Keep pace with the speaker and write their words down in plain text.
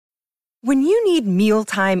When you need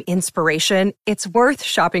mealtime inspiration, it's worth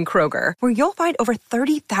shopping Kroger, where you'll find over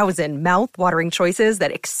 30,000 mouth-watering choices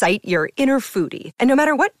that excite your inner foodie. And no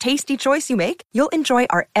matter what tasty choice you make, you'll enjoy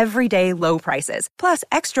our everyday low prices, plus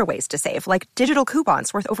extra ways to save, like digital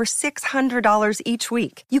coupons worth over $600 each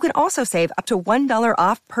week. You can also save up to $1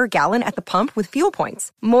 off per gallon at the pump with fuel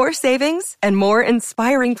points. More savings and more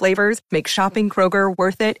inspiring flavors make shopping Kroger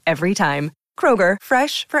worth it every time. Kroger,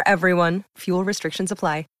 fresh for everyone. Fuel restrictions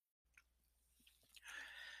apply.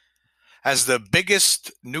 As the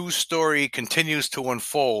biggest news story continues to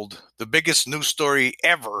unfold, the biggest news story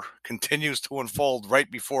ever continues to unfold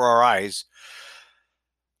right before our eyes,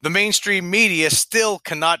 the mainstream media still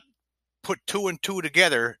cannot put two and two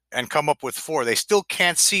together and come up with four. They still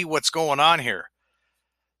can't see what's going on here.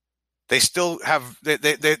 They still have,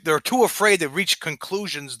 they're too afraid to reach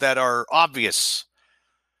conclusions that are obvious.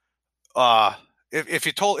 If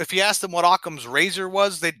you asked them what Occam's razor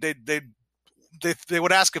was, they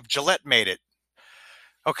would ask if Gillette made it.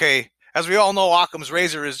 Okay, as we all know, Occam's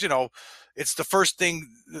razor is, it's the first thing.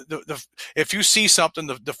 If you see something,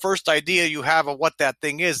 the first idea you have of what that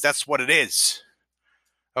thing is, that's what it is.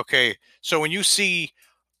 Okay, so when you see,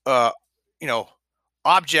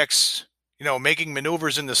 objects, making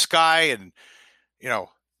maneuvers in the sky and,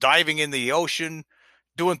 diving in the ocean,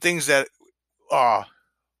 doing things that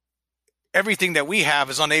everything that we have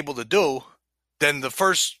is unable to do, then the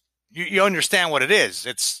first, you understand what it is.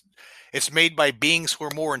 It's made by beings who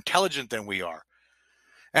are more intelligent than we are.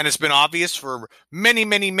 And it's been obvious for many,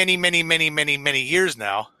 many, many, many, many, many, many years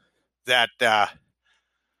now that, that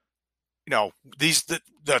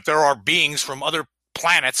there are beings from other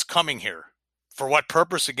planets coming here. For what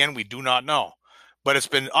purpose, again, we do not know. But it's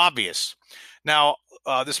been obvious. Now,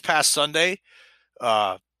 this past Sunday,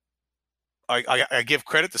 I give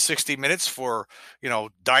credit to 60 Minutes for,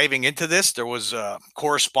 diving into this. There was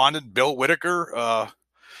correspondent Bill Whitaker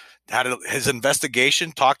had his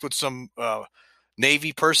investigation, talked with some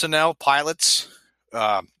Navy personnel, pilots,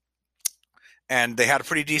 and they had a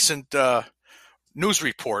pretty decent news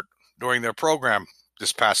report during their program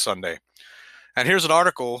this past Sunday. And here's an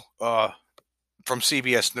article from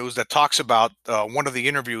CBS News that talks about one of the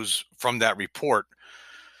interviews from that report.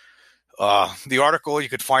 The article, you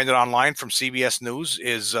could find it online from CBS News,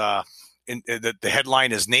 is the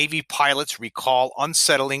headline is Navy Pilots Recall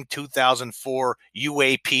Unsettling 2004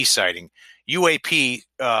 UAP Sighting. UAP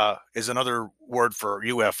is another word for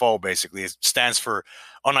UFO, basically. It stands for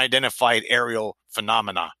Unidentified Aerial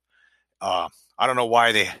Phenomena. I don't know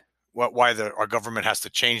why our government has to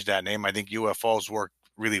change that name. I think UFOs worked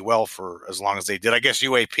really well for as long as they did. I guess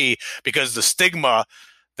UAP, because the stigma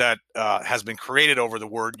that has been created over the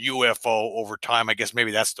word UFO over time, I guess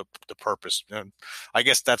maybe that's the purpose. And I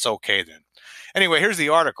guess that's okay then. Anyway, here's the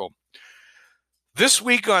article. This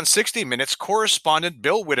week on 60 Minutes, correspondent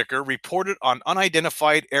Bill Whitaker reported on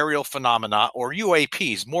unidentified aerial phenomena, or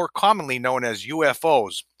UAPs, more commonly known as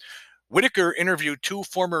UFOs. Whitaker interviewed two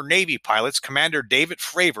former Navy pilots, Commander David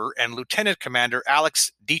Fravor and Lieutenant Commander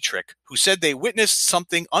Alex Dietrich, who said they witnessed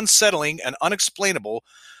something unsettling and unexplainable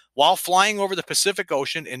while flying over the Pacific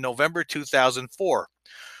Ocean in November 2004.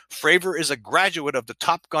 Fravor is a graduate of the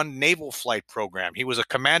Top Gun Naval Flight Program. He was a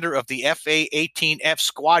commander of the FA-18F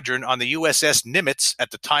squadron on the USS Nimitz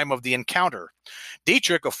at the time of the encounter.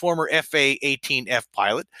 Dietrich, a former FA-18F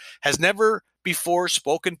pilot, has never before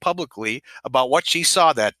spoken publicly about what she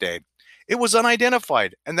saw that day. It was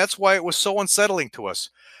unidentified, and that's why it was so unsettling to us,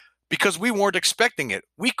 because we weren't expecting it.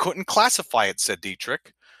 We couldn't classify it, said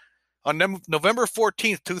Dietrich. On November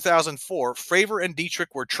 14, 2004, Fravor and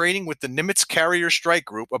Dietrich were training with the Nimitz Carrier Strike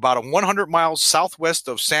Group about 100 miles southwest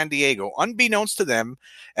of San Diego. Unbeknownst to them,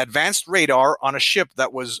 advanced radar on a ship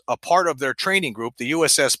that was a part of their training group, the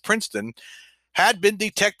USS Princeton, had been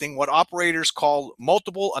detecting what operators called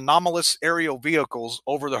multiple anomalous aerial vehicles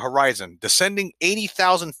over the horizon, descending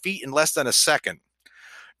 80,000 feet in less than a second.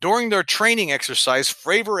 During their training exercise,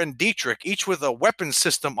 Fravor and Dietrich, each with a weapons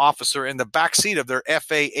system officer in the backseat of their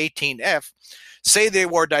FA-18F, say they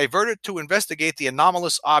were diverted to investigate the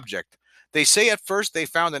anomalous object. They say at first they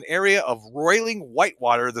found an area of roiling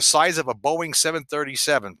whitewater the size of a Boeing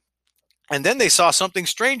 737. And then they saw something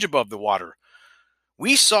strange above the water.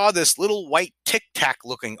 We saw this little white tic-tac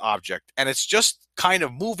looking object, and it's just kind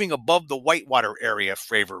of moving above the whitewater area,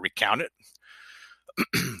 Fravor recounted.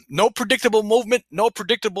 No predictable movement, no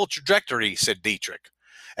predictable trajectory, said Dietrich.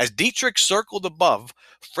 As Dietrich circled above,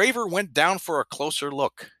 Fravor went down for a closer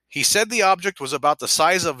look. He said the object was about the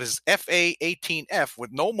size of his FA-18F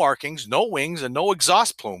with no markings, no wings, and no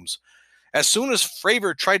exhaust plumes. As soon as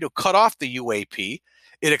Fravor tried to cut off the UAP,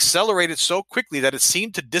 it accelerated so quickly that it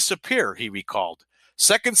seemed to disappear, he recalled.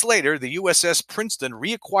 Seconds later, the USS Princeton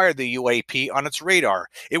reacquired the UAP on its radar.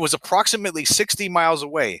 It was approximately 60 miles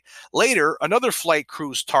away. Later, another flight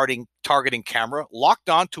crew's targeting camera locked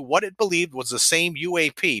on to what it believed was the same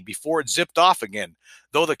UAP before it zipped off again,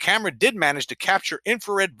 though the camera did manage to capture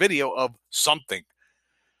infrared video of something.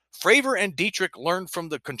 Fravor and Dietrich learned from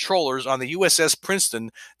the controllers on the USS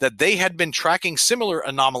Princeton that they had been tracking similar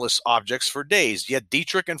anomalous objects for days, yet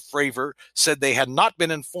Dietrich and Fravor said they had not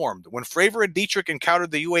been informed. When Fravor and Dietrich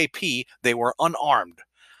encountered the UAP, they were unarmed.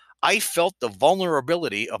 I felt the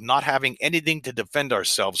vulnerability of not having anything to defend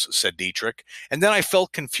ourselves, said Dietrich, and then I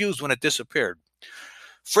felt confused when it disappeared.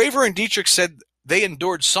 Fravor and Dietrich said they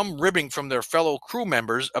endured some ribbing from their fellow crew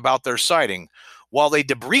members about their sighting. While they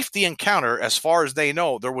debriefed the encounter, as far as they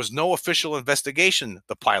know, there was no official investigation,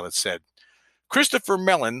 the pilot said. Christopher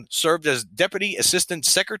Mellon served as Deputy Assistant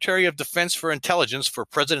Secretary of Defense for Intelligence for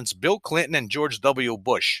Presidents Bill Clinton and George W.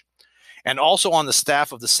 Bush, and also on the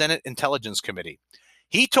staff of the Senate Intelligence Committee.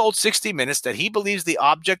 He told 60 Minutes that he believes the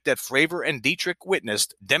object that Fravor and Dietrich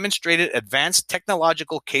witnessed demonstrated advanced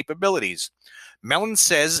technological capabilities. Mellon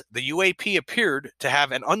says the UAP appeared to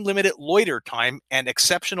have an unlimited loiter time and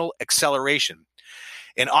exceptional acceleration.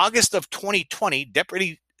 In August of 2020,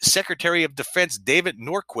 Deputy Secretary of Defense David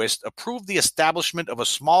Norquist approved the establishment of a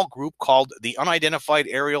small group called the Unidentified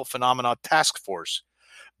Aerial Phenomena Task Force,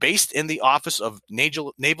 based in the Office of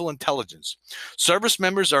Naval Intelligence. Service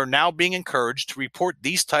members are now being encouraged to report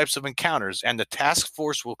these types of encounters, and the task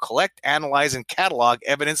force will collect, analyze, and catalog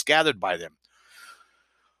evidence gathered by them.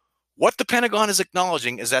 What the Pentagon is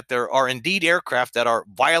acknowledging is that there are indeed aircraft that are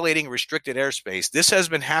violating restricted airspace. This has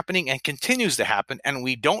been happening and continues to happen, and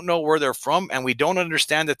we don't know where they're from, and we don't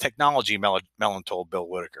understand the technology, Mellon told Bill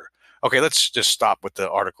Whitaker. Okay, let's just stop with the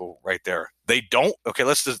article right there. They don't? Okay,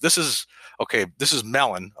 this is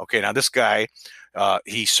Mellon. Okay, now this guy,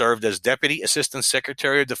 he served as Deputy Assistant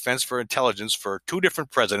Secretary of Defense for Intelligence for two different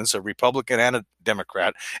presidents, a Republican and a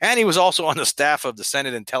Democrat, and he was also on the staff of the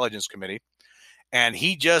Senate Intelligence Committee. And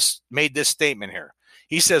he just made this statement here.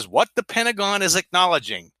 He says, what the Pentagon is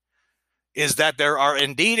acknowledging is that there are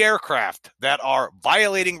indeed aircraft that are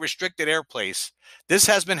violating restricted airspace. This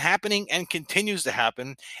has been happening and continues to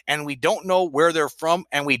happen, and we don't know where they're from,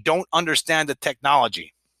 and we don't understand the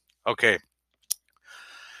technology. Okay.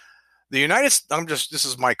 This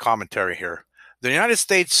is my commentary here. The United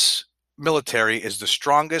States military is the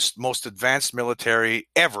strongest, most advanced military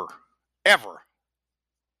ever,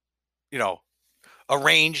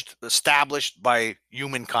 arranged, established by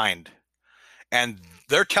humankind. And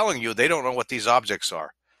they're telling you they don't know what these objects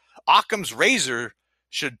are. Occam's razor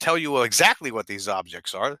should tell you exactly what these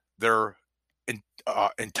objects are. They're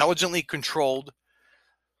intelligently controlled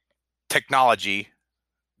technology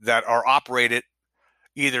that are operated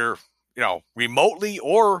either, remotely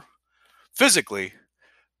or physically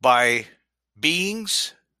by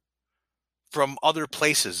beings from other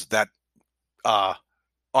places that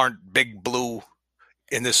aren't big and blue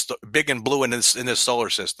in this solar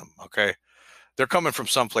system. Okay, they're coming from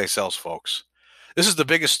someplace else, folks. This is the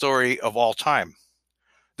biggest story of all time.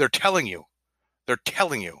 They're telling you.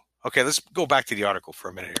 Okay, let's go back to the article for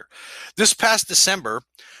a minute here. This past December,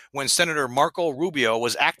 when Senator Marco Rubio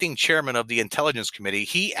was acting chairman of the Intelligence Committee,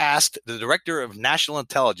 he asked the Director of National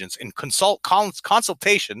Intelligence in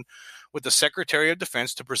consultation with the Secretary of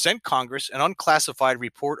Defense to present Congress an unclassified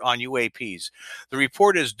report on UAPs. The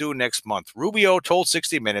report is due next month. Rubio told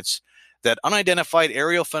 60 Minutes that unidentified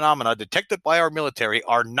aerial phenomena detected by our military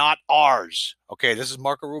are not ours. Okay, this is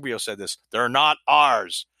Marco Rubio said this. They're not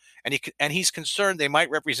ours. And he's concerned they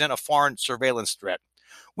might represent a foreign surveillance threat.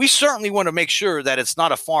 We certainly want to make sure that it's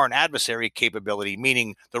not a foreign adversary capability,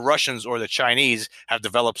 meaning the Russians or the Chinese have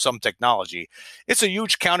developed some technology. It's a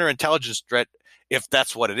huge counterintelligence threat if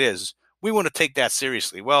that's what it is. We want to take that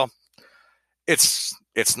seriously. Well, it's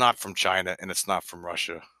not from China and it's not from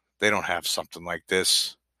Russia. They don't have something like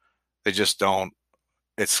this. They just don't.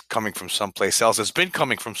 It's coming from someplace else. It's been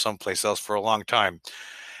coming from someplace else for a long time.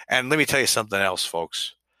 And let me tell you something else,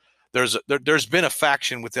 folks. There's been a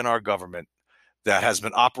faction within our government that has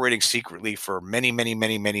been operating secretly for many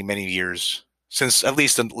years, since at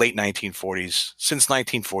least the late 1940s, since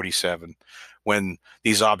 1947, when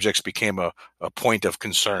these objects became a point of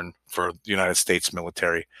concern for the United States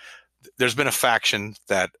military. There's been a faction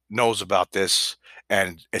that knows about this,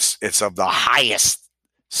 and it's of the highest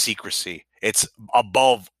secrecy. It's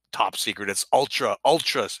above top secret. It's ultra,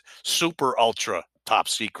 super ultra top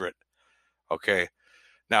secret. Okay.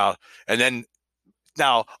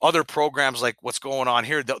 Now other programs like what's going on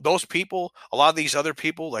here, those people, a lot of these other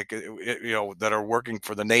people, like, that are working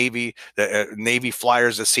for the Navy, the Navy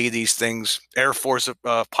flyers that see these things, Air Force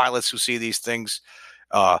pilots who see these things,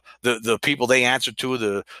 The people they answer to,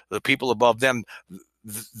 the people above them,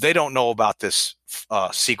 they don't know about this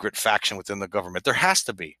secret faction within the government. There has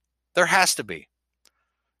to be. There has to be.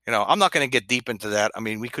 I'm not going to get deep into that. I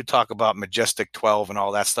mean, we could talk about Majestic 12 and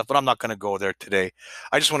all that stuff, but I'm not going to go there today.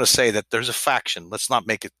 I just want to say that there's a faction. Let's not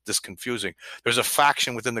make it this confusing. There's a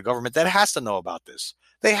faction within the government that has to know about this.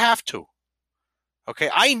 They have to. Okay,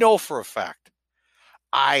 I know for a fact.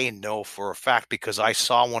 Because I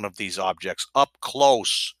saw one of these objects up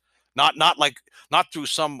close, not through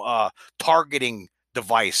some targeting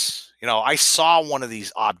device. I saw one of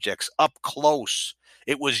these objects up close.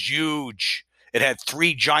 It was huge. It had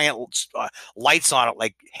 3 giant lights on it,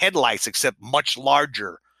 like headlights, except much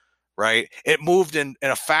larger, right? It moved in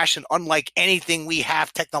a fashion unlike anything we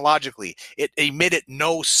have technologically. It emitted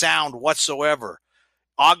no sound whatsoever.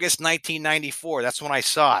 August 1994, that's when I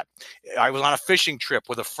saw it. I was on a fishing trip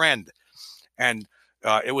with a friend, and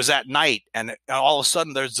it was at night, and all of a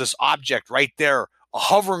sudden there's this object right there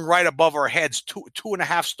hovering right above our heads,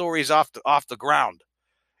 2.5 stories off the ground.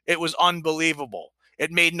 It was unbelievable.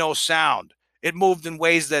 It made no sound. It moved in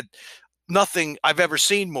ways that nothing I've ever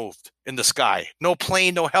seen moved in the sky. No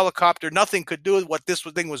plane, no helicopter, nothing could do what this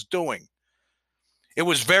thing was doing. It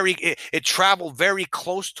was it traveled very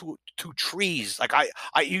close to trees. Like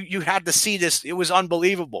you had to see this. It was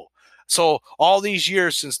unbelievable. So all these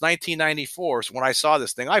years since 1994, when I saw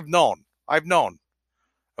this thing, I've known.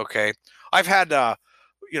 Okay. I've had,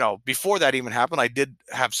 before that even happened, I did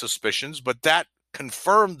have suspicions, but that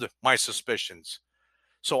confirmed my suspicions.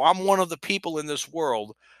 So I'm one of the people in this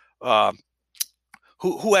world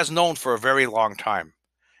who has known for a very long time,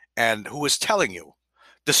 and who is telling you,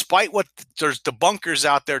 despite what there's debunkers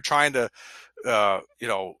out there trying to,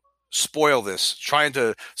 spoil this, trying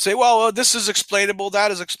to say, well, this is explainable,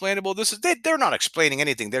 that is explainable. They're not explaining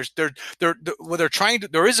anything. There's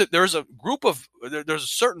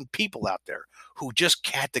certain people out there who just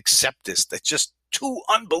can't accept this. That's just too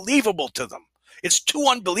unbelievable to them. It's too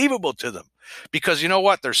unbelievable to them, because you know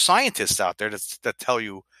what? There's scientists out there that tell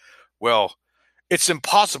you, well, it's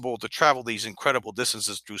impossible to travel these incredible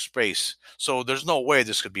distances through space, so there's no way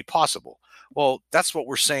this could be possible. Well, that's what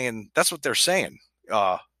we're saying. That's what they're saying.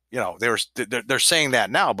 They're saying that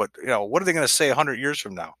now, but what are they going to say 100 years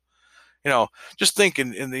from now? Just think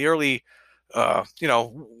in the early,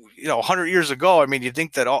 100 years ago. I mean, you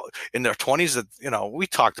think that in their 20s that, we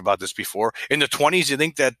talked about this before. In the 20s, you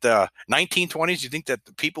think that 1920s, you think that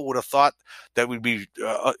the people would have thought that we'd be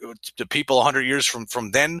the people 100 years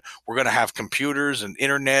from then, we're going to have computers and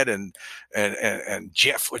internet and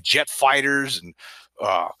jet fighters and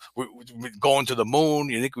we're going to the moon.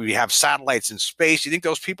 You think we have satellites in space? You think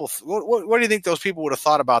those people? What do you think those people would have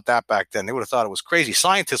thought about that back then? They would have thought it was crazy.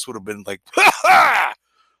 Scientists would have been like, "Ha ha!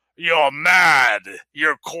 You're mad.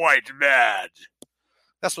 You're quite mad."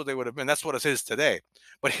 That's what they would have been. That's what it is today.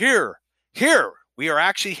 But here we are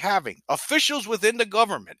actually having officials within the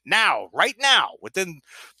government right now,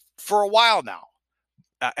 for a while now.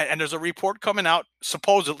 And there's a report coming out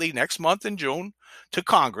supposedly next month in June to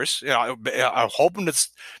Congress. I'm hoping it's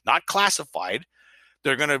not classified.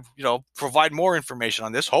 They're going to, provide more information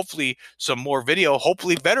on this. Hopefully, some more video.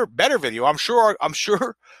 Hopefully, better video. I'm sure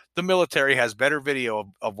the military has better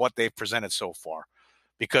video of what they've presented so far,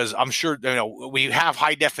 because I'm sure we have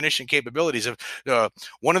high definition capabilities. Of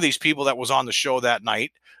one of these people that was on the show that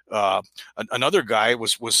night, another guy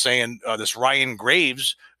was saying, this Ryan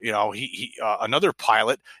Graves, he another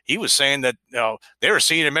pilot, he was saying that they were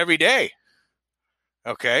seeing him every day.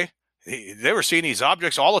 Okay, they were seeing these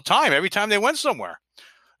objects all the time, every time they went somewhere.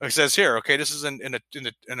 It says here, okay, this is in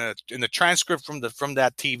the transcript from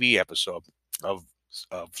that TV episode of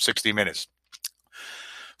 60 Minutes.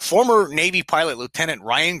 Former Navy pilot Lieutenant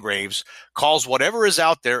Ryan Graves calls whatever is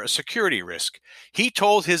out there a security risk. He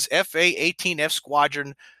told his FA-18F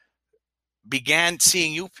squadron began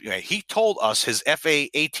seeing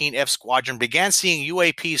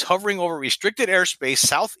UAPs hovering over restricted airspace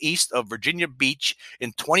southeast of Virginia Beach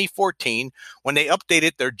in 2014 when they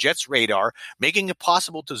updated their jet's radar, making it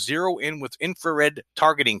possible to zero in with infrared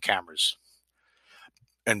targeting cameras.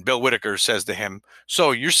 And Bill Whitaker says to him,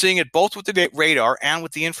 "So you're seeing it both with the radar and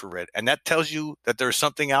with the infrared, and that tells you that there's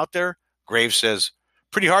something out there?" Graves says,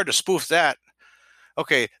 "Pretty hard to spoof that."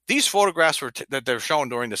 Okay, these photographs that they're showing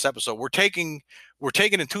during this episode were taken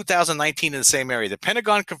in 2019 in the same area. The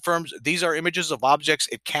Pentagon confirms these are images of objects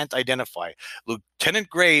it can't identify. Lieutenant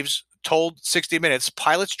Graves told 60 Minutes,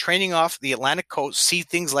 pilots training off the Atlantic coast see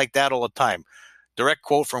things like that all the time. Direct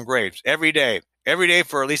quote from Graves. Every day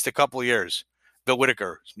for at least a couple of years. Bill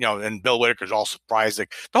Whitaker, and Bill Whitaker's all surprised.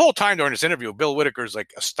 Like the whole time during this interview, Bill Whitaker's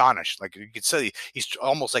like astonished. Like you could say he's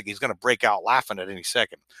almost like he's going to break out laughing at any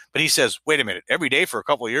second. But he says, wait a minute, every day for a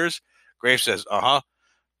couple of years? Graves says,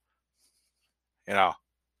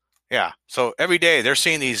 yeah. So every day they're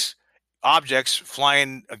seeing these objects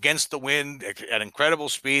flying against the wind at incredible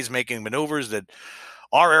speeds, making maneuvers that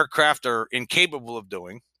our aircraft are incapable of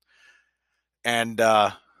doing. And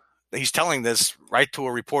he's telling this right to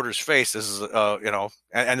a reporter's face. This is,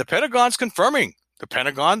 and the Pentagon's confirming. The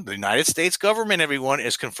Pentagon, the United States government, everyone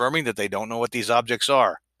is confirming that they don't know what these objects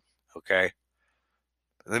are. Okay.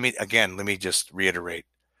 Let me just reiterate.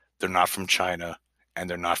 They're not from China and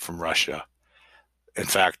they're not from Russia. In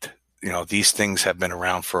fact, these things have been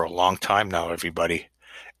around for a long time now, everybody.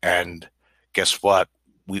 And guess what?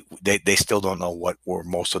 They still don't know where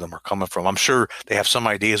most of them are coming from. I'm sure they have some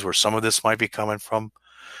ideas where some of this might be coming from.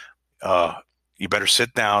 You better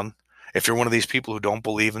sit down. If you're one of these people who don't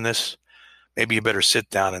believe in this, maybe you better sit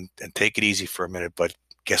down and take it easy for a minute. But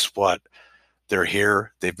guess what? They're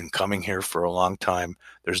here. They've been coming here for a long time.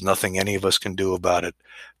 There's nothing any of us can do about it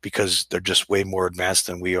because they're just way more advanced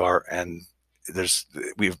than we are. And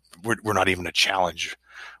we're not even a challenge.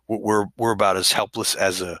 We're about as helpless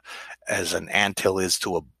as an anthill is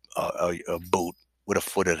to a boat with a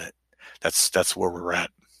foot in it. That's where we're at.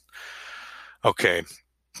 Okay.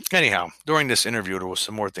 Anyhow, during this interview, there was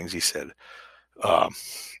some more things he said.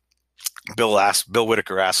 Bill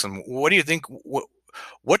Whitaker asked him, "What do you think?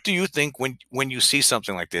 What do you think when you see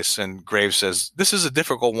something like this?" And Graves says, "This is a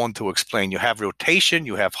difficult one to explain. You have rotation,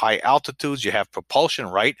 you have high altitudes, you have propulsion,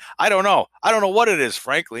 right? I don't know. I don't know what it is,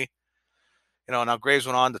 frankly." Now Graves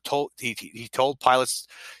went on to he told pilots,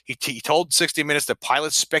 he told 60 Minutes that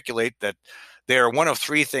pilots speculate that they are one of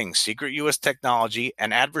three things: secret U.S. technology,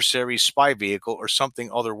 an adversary spy vehicle, or something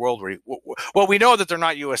otherworldly. Well, we know that they're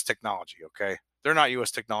not U.S. technology, okay? They're not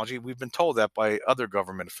U.S. technology. We've been told that by other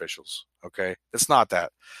government officials, okay? It's not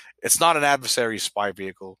that. It's not an adversary spy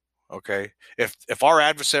vehicle, okay? If our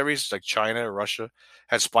adversaries like China or Russia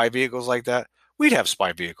had spy vehicles like that, we'd have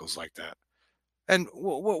spy vehicles like that. And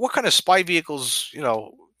what kind of spy vehicles,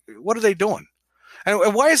 what are they doing?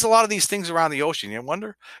 And why is a lot of these things around the ocean? You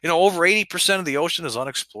wonder? Over 80% of the ocean is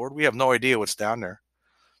unexplored. We have no idea what's down there.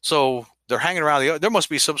 So they're hanging around there must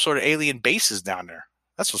be some sort of alien bases down there.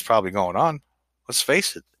 That's what's probably going on. Let's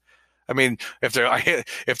face it. I mean, if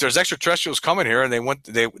there's extraterrestrials coming here and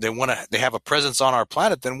they have a presence on our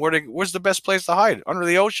planet, then where's the best place to hide? Under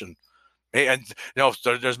the ocean. And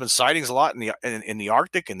there's been sightings a lot in the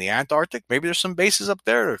Arctic and the Antarctic. Maybe there's some bases up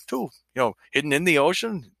there too, hidden in the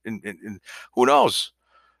ocean. In who knows?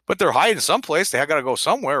 But they're hiding someplace. They got to go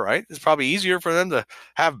somewhere, right? It's probably easier for them to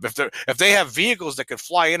have if they have vehicles that could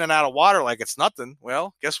fly in and out of water like it's nothing.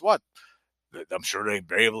 Well, guess what? I'm sure they'd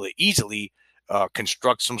be able to easily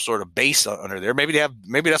construct some sort of base under there. Maybe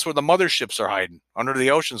that's where the motherships are hiding, under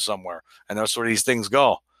the ocean somewhere, and that's where these things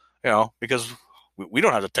go. Because we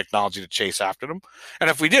don't have the technology to chase after them. And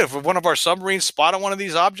if we did, if one of our submarines spotted one of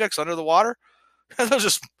these objects under the water, they'll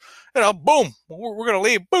just, boom, we're going to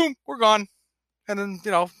leave. Boom, we're gone. And then,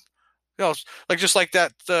 just like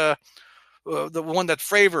that, the one that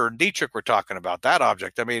Fravor and Dietrich were talking about, that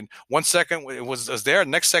object. I mean, 1 second it was there,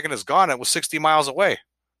 the next second it's gone. It was 60 miles away.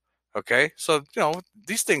 Okay. So,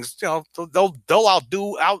 these things, they'll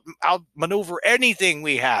outmaneuver anything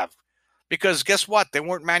we have. Because guess what? They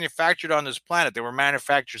weren't manufactured on this planet. They were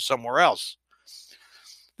manufactured somewhere else.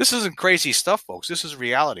 This isn't crazy stuff, folks. This is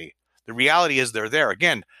reality. The reality is they're there.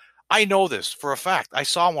 Again, I know this for a fact. I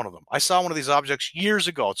saw one of them. I saw one of these objects years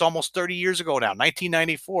ago. It's almost 30 years ago now,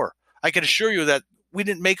 1994. I can assure you that we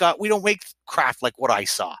don't make craft like what I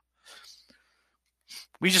saw.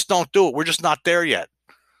 We just don't do it. We're just not there yet.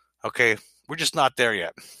 Okay? We're just not there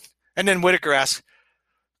yet. And then Whitaker asks,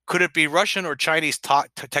 could it be Russian or Chinese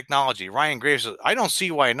technology? Ryan Graves says, I don't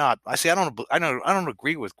see why not. I say I don't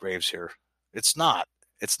agree with Graves here. It's not.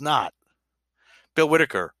 Bill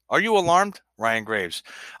Whitaker, are you alarmed? Ryan Graves,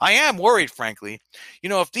 I am worried, frankly.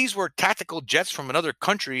 If these were tactical jets from another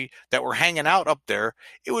country that were hanging out up there,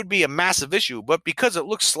 it would be a massive issue. But because it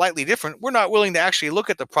looks slightly different, we're not willing to actually look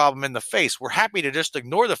at the problem in the face. We're happy to just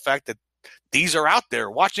ignore the fact that these are out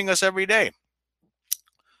there watching us every day.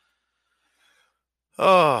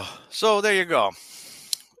 Oh, so there you go.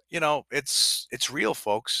 It's real,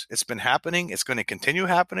 folks. It's been happening. It's going to continue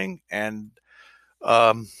happening. And,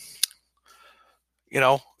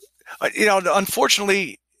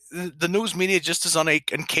 unfortunately, the news media just is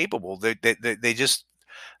incapable. They just,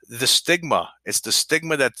 the stigma. It's the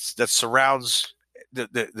stigma that surrounds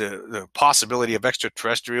the possibility of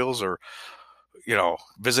extraterrestrials or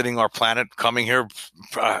visiting our planet, coming here,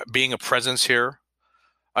 being a presence here.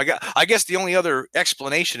 I guess the only other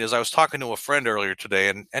explanation is I was talking to a friend earlier today,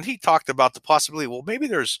 and he talked about the possibility, well, maybe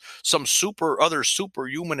there's some other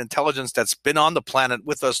superhuman intelligence that's been on the planet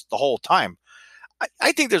with us the whole time.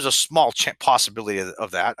 I think there's a small possibility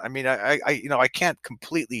of that. I mean, I can't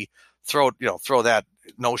completely throw that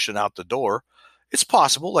notion out the door. It's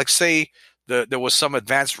possible. Like, say there was some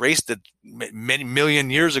advanced race that many million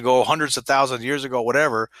years ago, hundreds of thousands of years ago,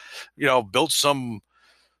 whatever, built some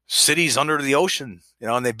cities under the ocean,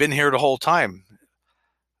 and they've been here the whole time.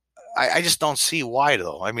 I just don't see why,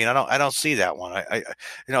 though. I mean, I don't see that one.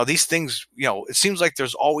 These things, it seems like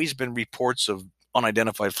there's always been reports of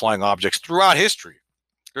unidentified flying objects throughout history.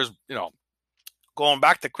 There's, going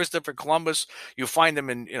back to Christopher Columbus, you find them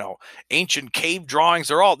in, ancient cave drawings.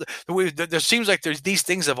 There seems like these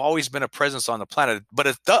things have always been a presence on the planet, but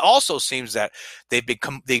it also seems that they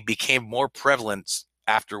became more prevalent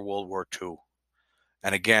after World War II.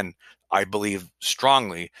 And again, I believe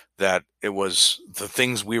strongly that it was the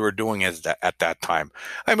things we were doing at that time.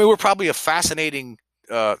 I mean, we're probably a fascinating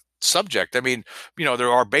subject. I mean,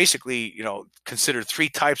 there are basically, considered three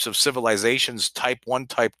types of civilizations: type 1,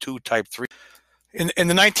 type 2, type 3. In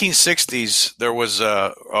the 1960s, there was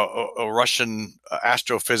a Russian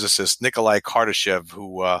astrophysicist, Nikolai Kardashev,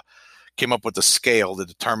 who came up with a scale to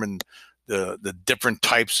determine the different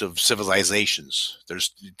types of civilizations.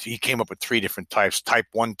 He came up with three different types: type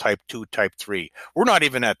 1, type 2, type 3. We're not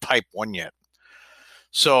even at type 1 yet.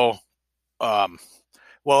 So,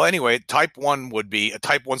 well, anyway, type 1 would be a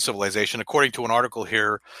type 1 civilization, according to an article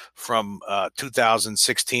here from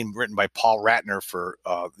 2016 written by Paul Ratner for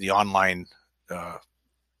the online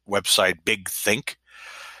website Big Think.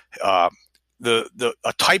 A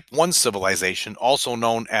type 1 civilization, also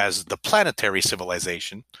known as the planetary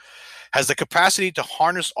civilization, has the capacity to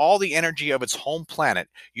harness all the energy of its home planet,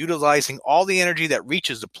 utilizing all the energy that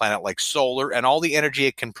reaches the planet, like solar, and all the energy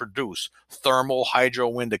it can produce, thermal, hydro,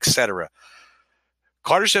 wind, etc.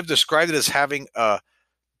 Kardashev described it as having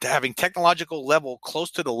technological level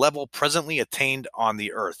close to the level presently attained on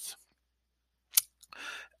the Earth.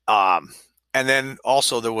 And then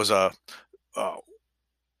also there was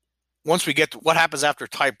once we get to what happens after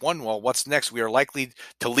type 1, well, what's next? We are likely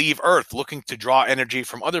to leave Earth looking to draw energy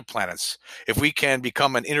from other planets. If we can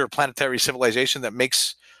become an interplanetary civilization that make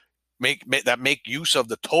use of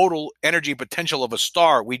the total energy potential of a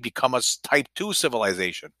star, we become a type 2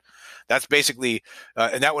 civilization. That's basically,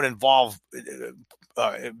 and that would involve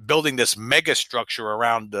building this mega structure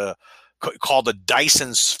around called the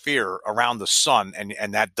Dyson sphere around the sun,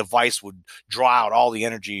 and that device would draw out all the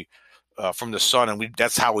energy from the sun, and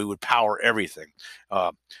that's how we would power everything.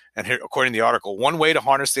 And here, according to the article, one way to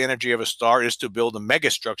harness the energy of a star is to build a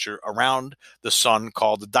megastructure around the sun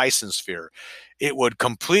called the Dyson sphere. It would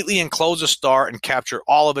completely enclose a star and capture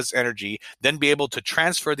all of its energy, then be able to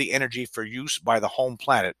transfer the energy for use by the home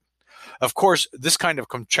planet. Of course, this kind of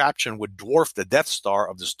contraption would dwarf the Death Star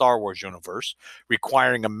of the Star Wars universe,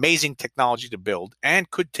 requiring amazing technology to build,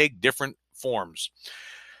 and could take different forms.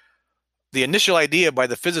 The initial idea by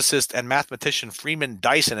the physicist and mathematician Freeman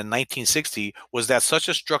Dyson in 1960 was that such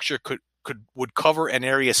a structure would cover an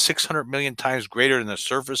area 600 million times greater than the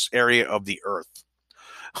surface area of the Earth.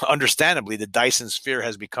 Understandably, the Dyson sphere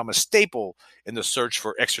has become a staple in the search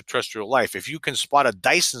for extraterrestrial life. If you can spot a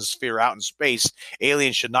Dyson sphere out in space,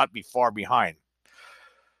 aliens should not be far behind.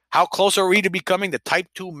 How close are we to becoming the Type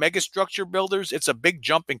 2 megastructure builders? It's a big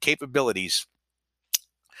jump in capabilities,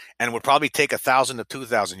 and would probably take 1,000 to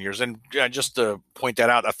 2,000 years. And just to point that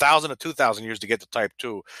out, 1,000 to 2,000 years to get to Type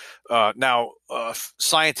 2.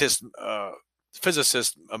 Scientist,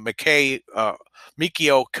 physicist Mikio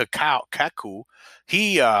Kaku,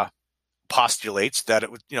 he postulates that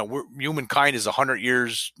humankind is 100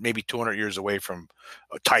 years, maybe 200 years away from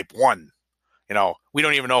Type 1. We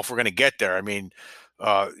don't even know if we're going to get there. I mean,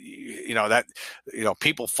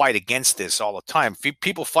 people fight against this all the time.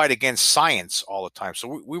 People fight against science all the time.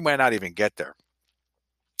 So we might not even get there.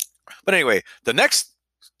 But anyway, the next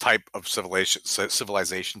type of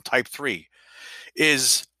civilization, Type 3,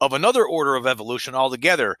 is of another order of evolution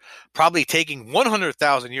altogether, probably taking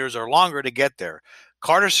 100,000 years or longer to get there.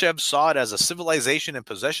 Kardashev saw it as a civilization in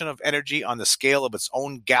possession of energy on the scale of its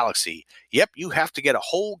own galaxy. Yep, you have to get a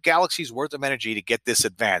whole galaxy's worth of energy to get this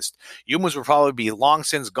advanced. Humans will probably be long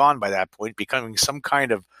since gone by that point, becoming some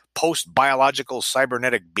kind of post-biological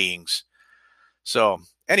cybernetic beings. So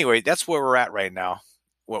anyway, that's where we're at right now.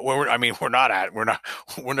 We're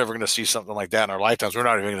never going to see something like that in our lifetimes. We're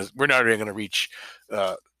not even going to reach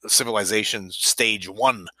civilization stage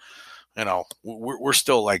 1. We're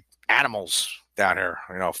still like animals down here,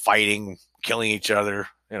 fighting, killing each other.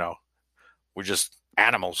 We're just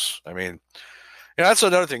animals. I mean, that's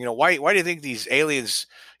another thing. Why do you think these aliens,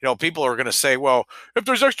 people are going to say, well, if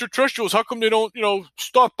there's extraterrestrials, how come they don't,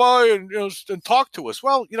 stop by and talk to us?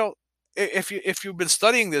 Well, if you've been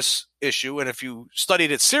studying this issue, and if you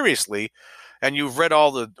studied it seriously, and you've read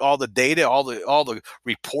all the data, all the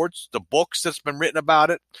reports, the books that's been written about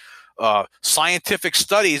it, scientific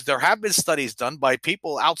studies. There have been studies done by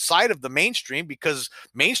people outside of the mainstream, because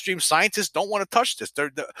mainstream scientists don't want to touch this.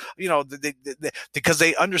 Because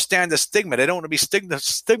they understand the stigma. They don't want to be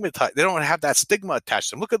stigmatized. They don't want to have that stigma attached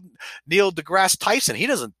to them. Look at Neil deGrasse Tyson. He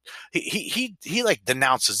doesn't. He like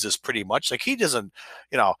denounces this pretty much. Like he doesn't.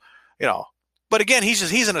 But again,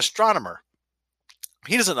 he's an astronomer.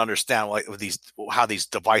 He doesn't understand how these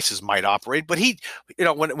devices might operate, but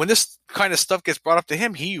when this kind of stuff gets brought up to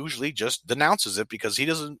him, he usually just denounces it, because he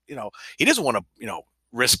doesn't want to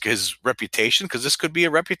risk his reputation, because this could be a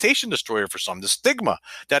reputation destroyer for some. The stigma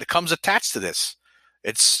that comes attached to this,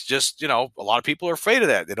 it's just a lot of people are afraid of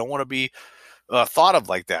that. They don't want to be thought of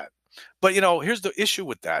like that. But here's the issue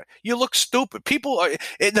with that. You look stupid. People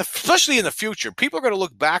especially in the future, people are going to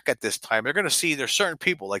look back at this time. They're going to see there's certain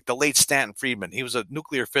people, like the late Stanton Friedman. He was a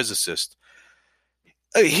nuclear physicist.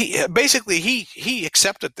 He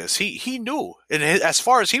accepted this. He knew, and as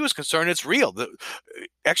far as he was concerned, it's real. The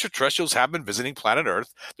extraterrestrials have been visiting planet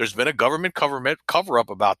Earth. There's been a government cover up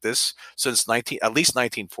about this since at least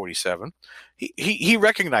 1947. He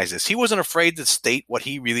recognized this. He wasn't afraid to state what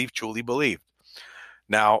he really truly believed.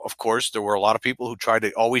 Now, of course, there were a lot of people who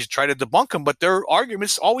always try to debunk him, but their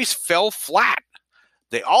arguments always fell flat.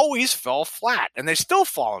 They always fell flat, and they still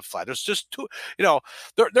falling flat. There's just too,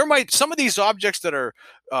 there might, some of these objects that are,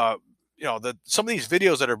 some of these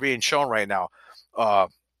videos that are being shown right now,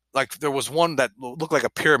 like there was one that looked like a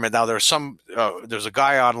pyramid. Now there's a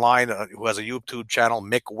guy online who has a YouTube channel,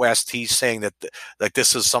 Mick West. He's saying that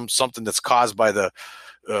this is something that's caused by the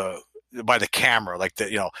camera, like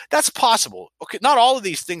that. That's possible. Okay, not all of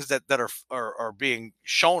these things that are being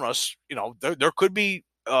shown us. There could be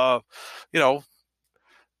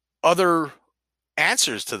other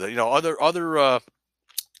answers to the other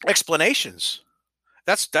explanations.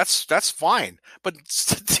 That's fine. But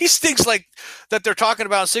these things like that they're talking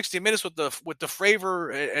about in 60 Minutes with the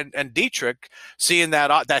Fravor and Dietrich seeing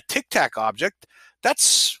that Tic Tac object,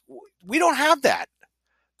 we don't have that.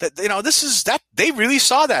 This is that they really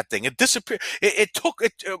saw that thing. It disappeared.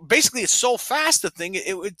 Basically, it's so fast. The thing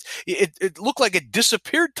it looked like it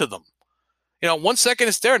disappeared to them. 1 second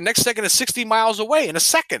it's there, the next second is 60 miles away in a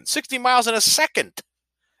second. 60 miles in a second.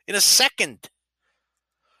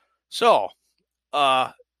 So,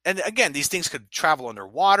 and again, these things could travel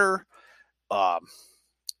underwater. The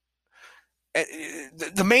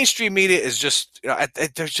mainstream media is just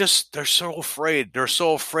they're so afraid. They're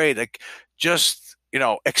so afraid. Like just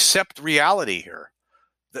accept reality here.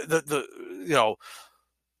 The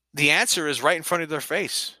answer is right in front of their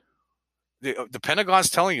face. The Pentagon's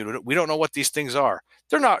telling you we don't know what these things are.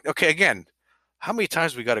 They're not okay. Again, how many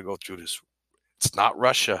times we got to go through this? It's not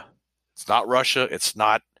Russia. It's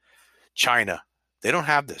not China. They don't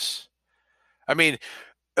have this. I mean,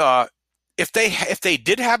 if they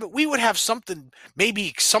did have it, we would have something.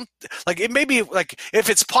 Maybe if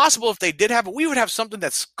it's possible, if they did have it, we would have something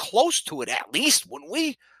that's close to it at least. Wouldn't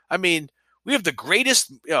we? I mean, we have the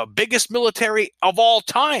greatest, biggest military of all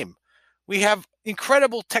time. We have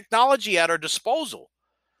incredible technology at our disposal.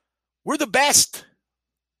 We're the best.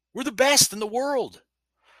 We're the best in the world.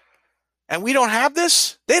 And we don't have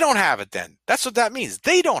this? They don't have it then. That's what that means.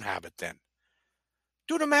 They don't have it then.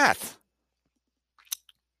 Do the math.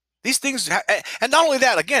 These things, and not only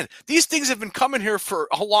that, again, these things have been coming here for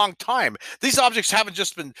a long time. These objects haven't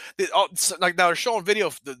just been, like now they're showing video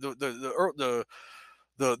of the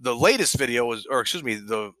latest video is, or excuse me,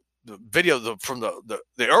 the video from the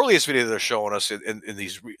earliest video they're showing us in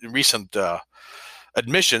these recent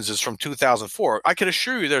admissions is from 2004. I can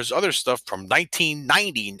assure you there's other stuff from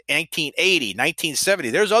 1990, 1980,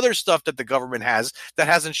 1970. There's other stuff that the government has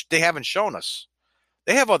that they haven't shown us.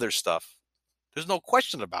 They have other stuff. There's no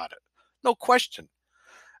question about it. No question.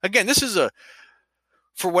 Again, this is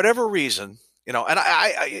for whatever reason, and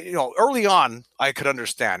I early on I could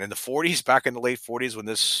understand in the 40s, back in the late 40s when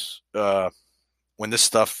this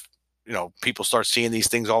stuff, people start seeing these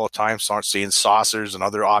things all the time, start seeing saucers and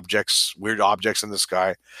other objects, weird objects in the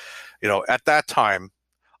sky. At that time,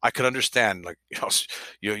 I could understand, like,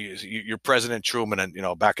 you're President Truman, and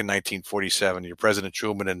back in 1947, you're President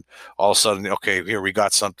Truman, and all of a sudden, okay, here we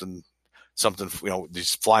got something,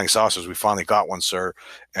 these flying saucers. We finally got one, sir.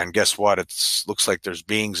 And guess what? Looks like there's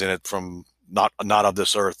beings in it from not of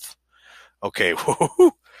this earth. Okay,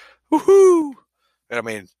 woohoo, woohoo. And I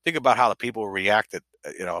mean, think about how the people reacted.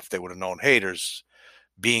 If they would have known, hey, there's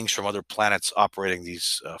beings from other planets operating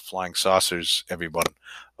these flying saucers. Everyone,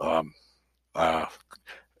 um, uh,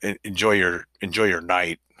 enjoy your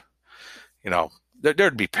night.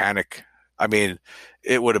 There'd be panic. I mean,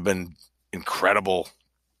 it would have been incredible.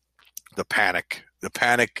 The panic.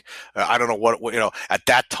 I don't know what at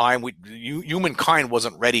that time. Humankind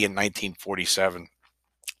wasn't ready in 1947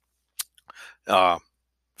 uh,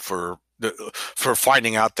 for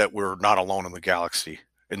finding out that we're not alone in the galaxy,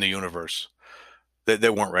 in the universe. They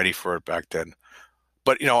weren't ready for it back then.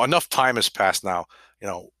 But enough time has passed now.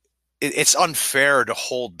 It's unfair to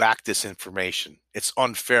hold back this information. It's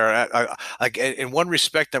unfair. Like in one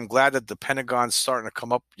respect, I'm glad that the Pentagon's starting to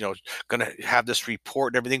come up. Going to have this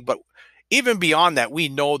report and everything. But even beyond that, we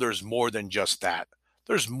know there's more than just that.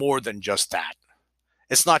 There's more than just that.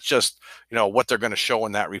 It's not just what they're going to show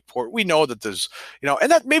in that report. We know that there's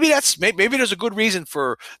and that maybe there's a good reason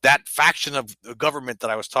for that faction of the government that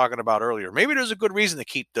I was talking about earlier. Maybe there's a good reason to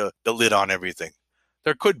keep the lid on everything.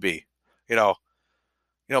 There could be,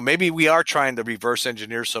 maybe we are trying to reverse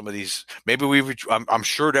engineer some of these. Maybe I'm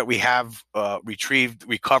sure that we have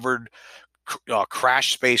recovered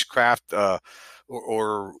crashed spacecraft,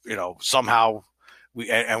 or somehow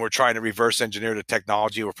we're trying to reverse engineer the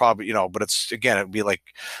technology. We're probably, but it'd be like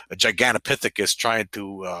a Gigantopithecus trying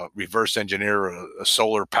to reverse engineer a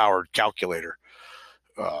solar powered calculator.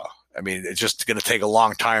 I mean, it's just going to take a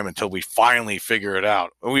long time until we finally figure it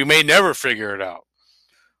out. We may never figure it out.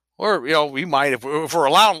 Or we might if we're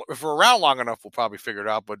around long enough, we'll probably figure it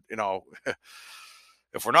out. But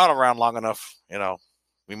if we're not around long enough,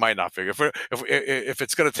 we might not figure. If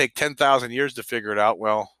it's going to take 10,000 years to figure it out,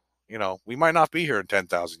 well, we might not be here in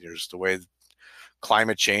 10,000 years. The way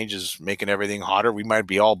climate change is making everything hotter, we might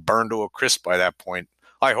be all burned to a crisp by that point.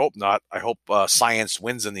 I hope not. I hope science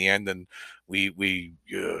wins in the end, and we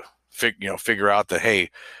figure out that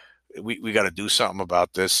hey, we got to do something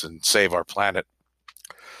about this and save our planet.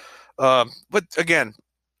 But again,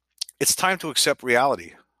 it's time to accept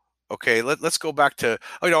reality. Okay, let's go back to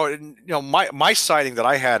my sighting that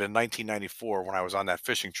I had in 1994 when I was on that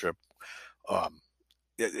fishing trip.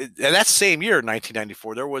 And that same year,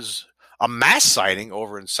 1994, there was a mass sighting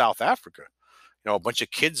over in South Africa. A bunch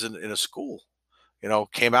of kids in a school,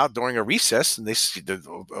 came out during a recess and they see the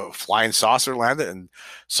flying saucer landed, and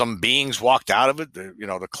some beings walked out of it.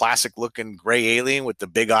 The classic looking gray alien with the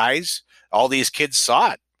big eyes. All these kids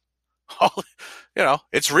saw it.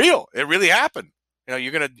 It's real. It really happened.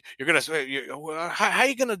 You're gonna how are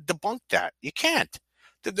you gonna debunk that? You can't.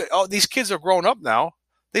 These kids are grown up now.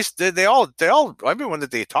 They all everyone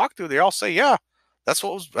that they talk to, they all say, yeah, that's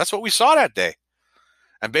what we saw that day.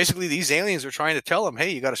 And basically, these aliens are trying to tell them,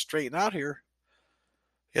 hey, you got to straighten out here.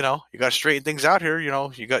 You got to straighten things out here.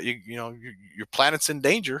 Your planet's in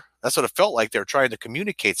danger. That's what it felt like. They were trying to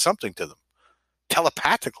communicate something to them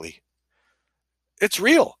telepathically. It's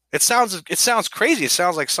real. It sounds crazy. It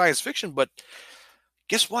sounds like science fiction, but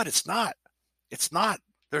guess what? It's not. It's not.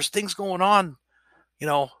 There's things going on,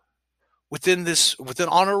 within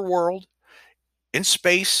our world, in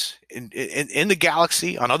space, in the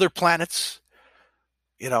galaxy, on other planets.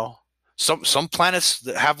 Some planets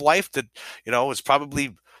that have life that is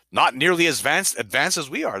probably not nearly as advanced as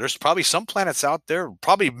we are. There's probably some planets out there,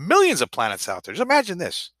 probably millions of planets out there. Just imagine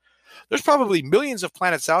this. There's probably millions of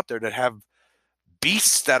planets out there that have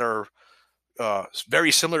beasts that are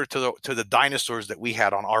very similar to the dinosaurs that we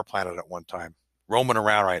had on our planet at one time, roaming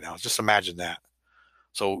around right now. Just imagine that.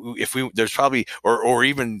 So there's probably, or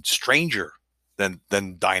even stranger than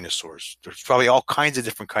dinosaurs. There's probably all kinds of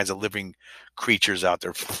different kinds of living creatures out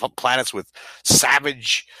there. Planets with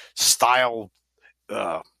savage style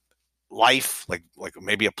life, like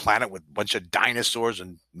maybe a planet with a bunch of dinosaurs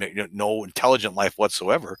and no intelligent life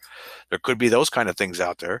whatsoever. There could be those kind of things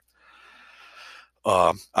out there.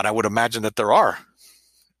 And I would imagine that there are.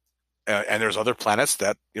 And there's other planets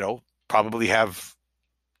that, probably have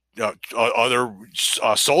other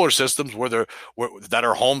solar systems that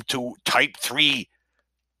are home to type 3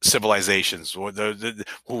 civilizations,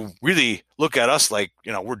 who really look at us like,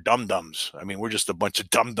 we're dum-dums. I mean, we're just a bunch of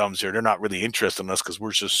dum-dums here. They're not really interested in us because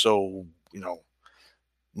we're just so,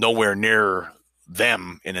 nowhere near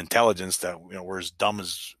them in intelligence that, we're as dumb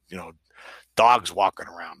as, dogs walking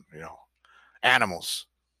around, animals.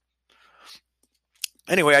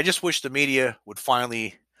 Anyway, I just wish the media would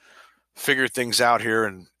finally figure things out here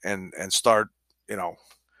and start,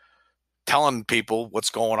 telling people what's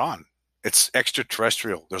going on. It's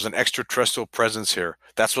extraterrestrial. There's an extraterrestrial presence here.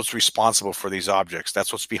 That's what's responsible for these objects.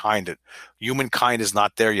 That's what's behind it. Humankind is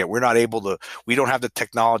not there yet. We don't have the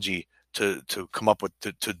technology to come up with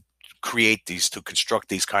to create these, to construct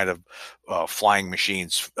these kind of flying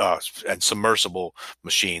machines and submersible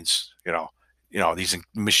machines. These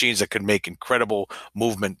machines that can make incredible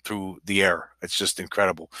movement through the air. It's just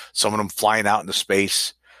incredible. Some of them flying out into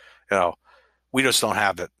space. We just don't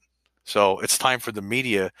have it. So it's time for the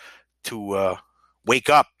media to wake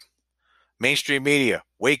up. Mainstream media,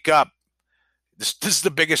 wake up. This is the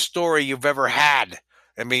biggest story you've ever had.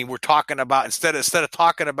 I mean, we're talking about, instead of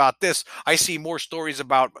talking about this, I see more stories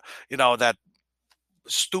about, that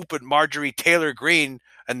stupid Marjorie Taylor Greene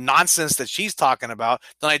and nonsense that she's talking about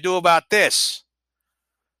than I do about this.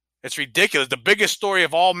 It's ridiculous. The biggest story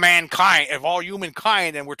of all mankind, of all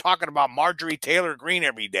humankind, and we're talking about Marjorie Taylor Greene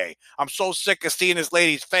every day. I'm so sick of seeing this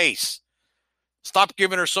lady's face. Stop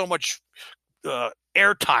giving her so much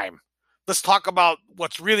airtime. Let's talk about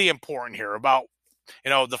what's really important here, about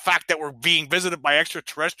the fact that we're being visited by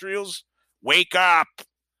extraterrestrials. Wake up.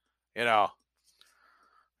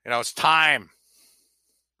 It's time.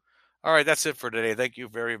 All right, that's it for today. Thank you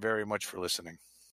very, very much for listening.